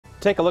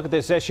Take a look at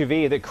this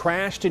SUV that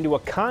crashed into a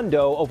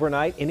condo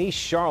overnight in East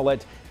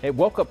Charlotte. It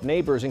woke up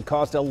neighbors and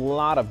caused a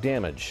lot of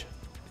damage.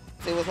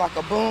 It was like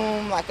a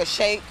boom, like a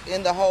shake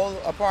in the whole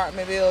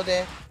apartment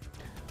building.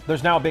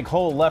 There's now a big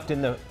hole left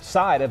in the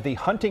side of the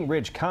Hunting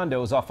Ridge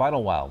condos off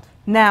Idlewild.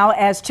 Now,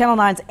 as Channel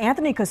 9's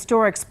Anthony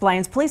Castor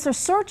explains, police are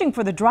searching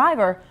for the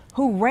driver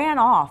who ran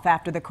off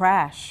after the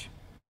crash.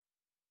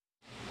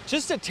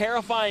 Just a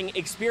terrifying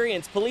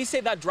experience. Police say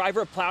that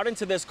driver plowed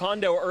into this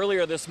condo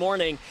earlier this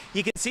morning.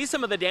 You can see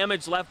some of the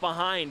damage left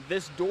behind.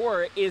 This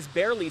door is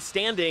barely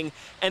standing,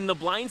 and the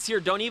blinds here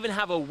don't even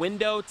have a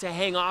window to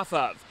hang off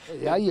of.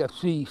 I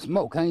see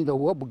smoke. I ain't know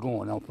what was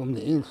going on from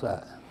the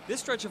inside. This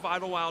stretch of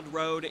Idlewild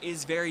Road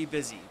is very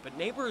busy, but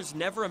neighbors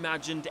never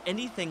imagined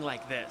anything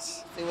like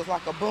this. It was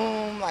like a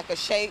boom, like a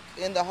shake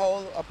in the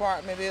whole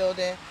apartment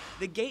building.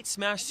 The gate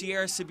smashed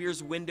Sierra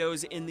Sabir's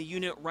windows in the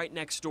unit right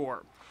next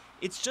door.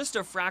 It's just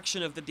a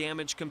fraction of the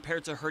damage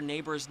compared to her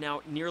neighbor's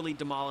now nearly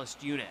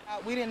demolished unit.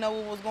 We didn't know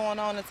what was going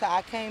on until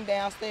I came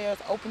downstairs,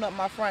 opened up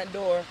my front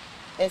door,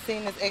 and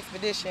seen this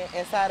expedition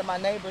inside of my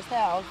neighbor's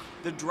house.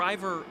 The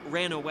driver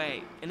ran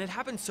away, and it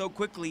happened so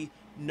quickly,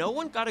 no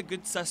one got a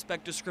good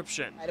suspect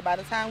description. By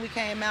the time we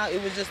came out,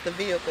 it was just the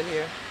vehicle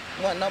here.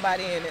 Wasn't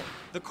nobody in it.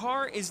 The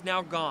car is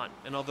now gone,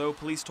 and although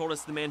police told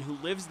us the man who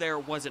lives there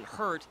wasn't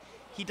hurt,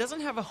 he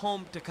doesn't have a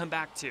home to come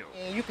back to.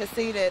 And you can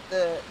see that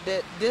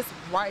this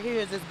right here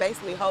is just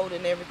basically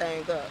holding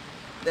everything up.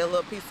 That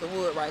little piece of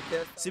wood right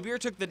there. Sabir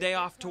took the day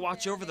off to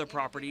watch over the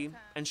property,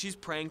 and she's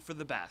praying for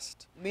the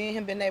best. Me and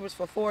him been neighbors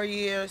for 4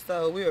 years,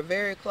 so we were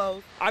very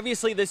close.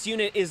 Obviously, this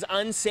unit is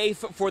unsafe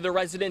for the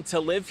resident to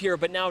live here,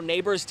 but now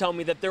neighbors tell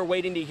me that they're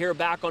waiting to hear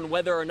back on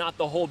whether or not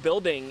the whole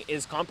building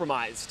is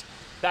compromised.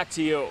 Back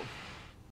to you.